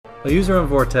A user on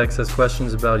Vortex has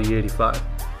questions about E85.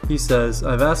 He says,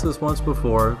 I've asked this once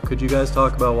before, could you guys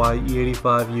talk about why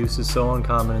E85 use is so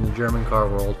uncommon in the German car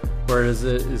world, whereas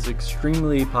it is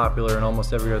extremely popular in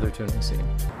almost every other tuning scene?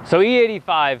 So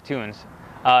E85 tunes,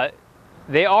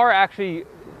 they are actually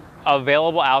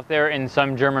available out there in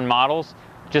some German models,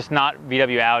 just not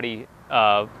VW Audi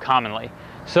commonly.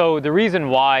 So the reason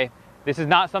why, this is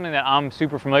not something that I'm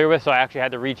super familiar with, so I actually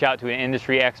had to reach out to an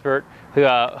industry expert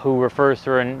who refers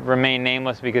to remain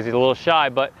nameless because he's a little shy,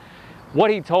 but what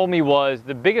he told me was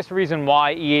the biggest reason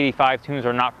why E85 tunes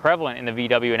are not prevalent in the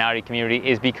VW and Audi community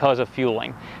is because of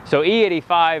fueling. So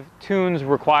E85 tunes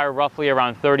require roughly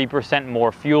around 30%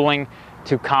 more fueling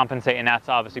to compensate, and that's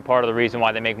obviously part of the reason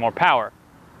why they make more power.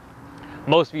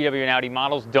 Most VW and Audi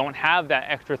models don't have that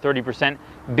extra 30%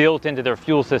 built into their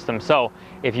fuel system. So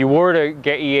if you were to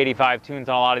get E85 tunes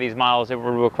on a lot of these models, it would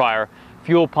require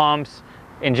fuel pumps,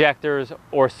 injectors,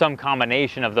 or some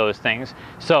combination of those things.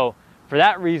 So for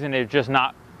that reason, it's just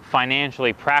not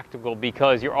financially practical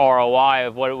because your ROI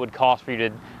of what it would cost for you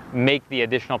to make the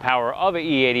additional power of an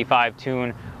E85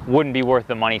 tune wouldn't be worth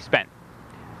the money spent.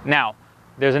 Now,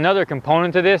 there's another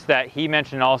component to this that he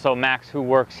mentioned also, Max, who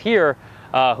works here,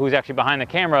 who's actually behind the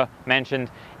camera,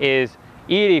 mentioned, is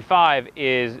E85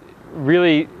 is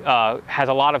really has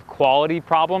a lot of quality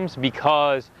problems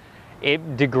because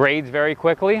it degrades very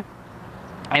quickly.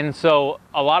 And so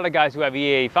a lot of guys who have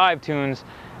E85 tunes,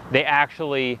 they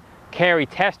actually carry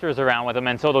testers around with them,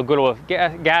 and so they'll go to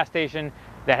a gas station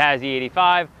that has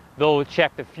E85, they'll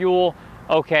check the fuel,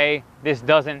 okay, this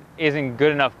isn't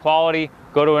good enough quality,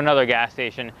 go to another gas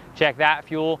station, check that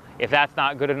fuel. If that's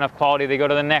not good enough quality, they go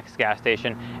to the next gas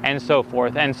station, and so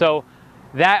forth. And so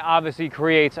that obviously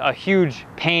creates a huge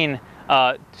pain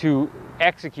to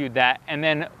execute that. And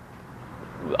then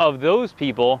of those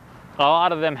people, a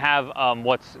lot of them have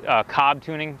what's cob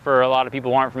tuning. For a lot of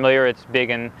people who aren't familiar, it's big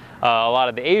in a lot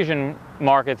of the Asian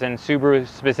markets, and Subaru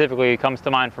specifically comes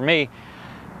to mind for me.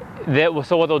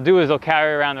 So what they'll do is they'll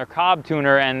carry around their cob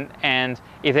tuner, and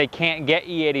if they can't get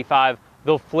E85,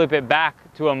 they'll flip it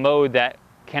back to a mode that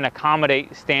can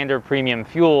accommodate standard premium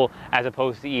fuel as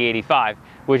opposed to E85,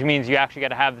 which means you actually got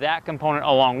to have that component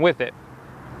along with it.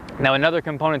 Now, another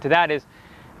component to that is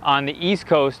on the East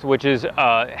Coast, which is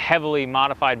a heavily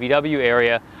modified VW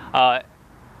area,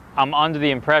 I'm under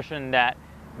the impression that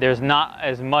there's not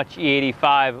as much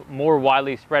E85 more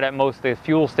widely spread at most of the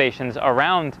fuel stations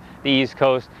around the East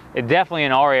Coast, definitely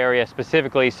in our area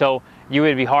specifically, so you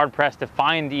would be hard pressed to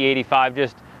find E85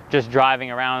 just driving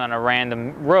around on a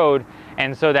random road.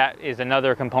 And so that is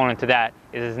another component to that,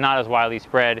 is it's not as widely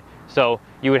spread, so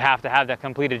you would have to have that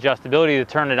complete adjustability to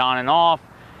turn it on and off,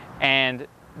 and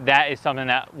that is something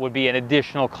that would be an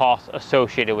additional cost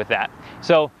associated with that.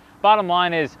 So bottom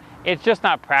line is, it's just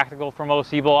not practical for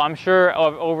most people. I'm sure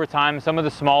over time, some of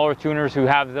the smaller tuners who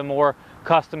have the more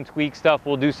custom tweak stuff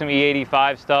will do some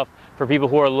E85 stuff for people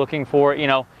who are looking for it. You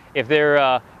know, if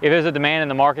there's a demand in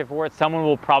the market for it, someone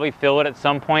will probably fill it at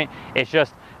some point. It's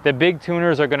just the big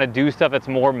tuners are going to do stuff that's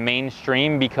more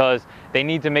mainstream because they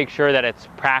need to make sure that it's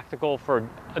practical for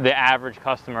the average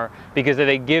customer, because if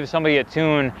they give somebody a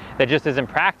tune that just isn't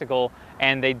practical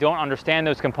and they don't understand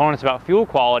those components about fuel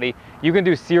quality, you can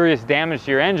do serious damage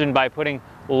to your engine by putting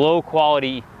low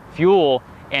quality fuel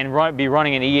and be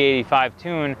running an E85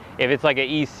 tune if it's like an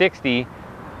E60,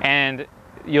 and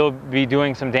you'll be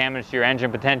doing some damage to your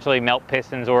engine, potentially melt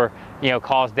pistons or, you know,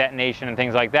 cause detonation and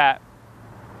things like that,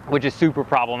 which is super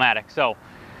problematic. So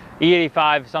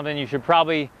E85 is something you should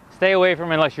probably stay away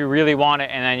from unless you really want it,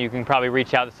 and then you can probably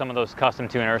reach out to some of those custom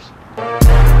tuners.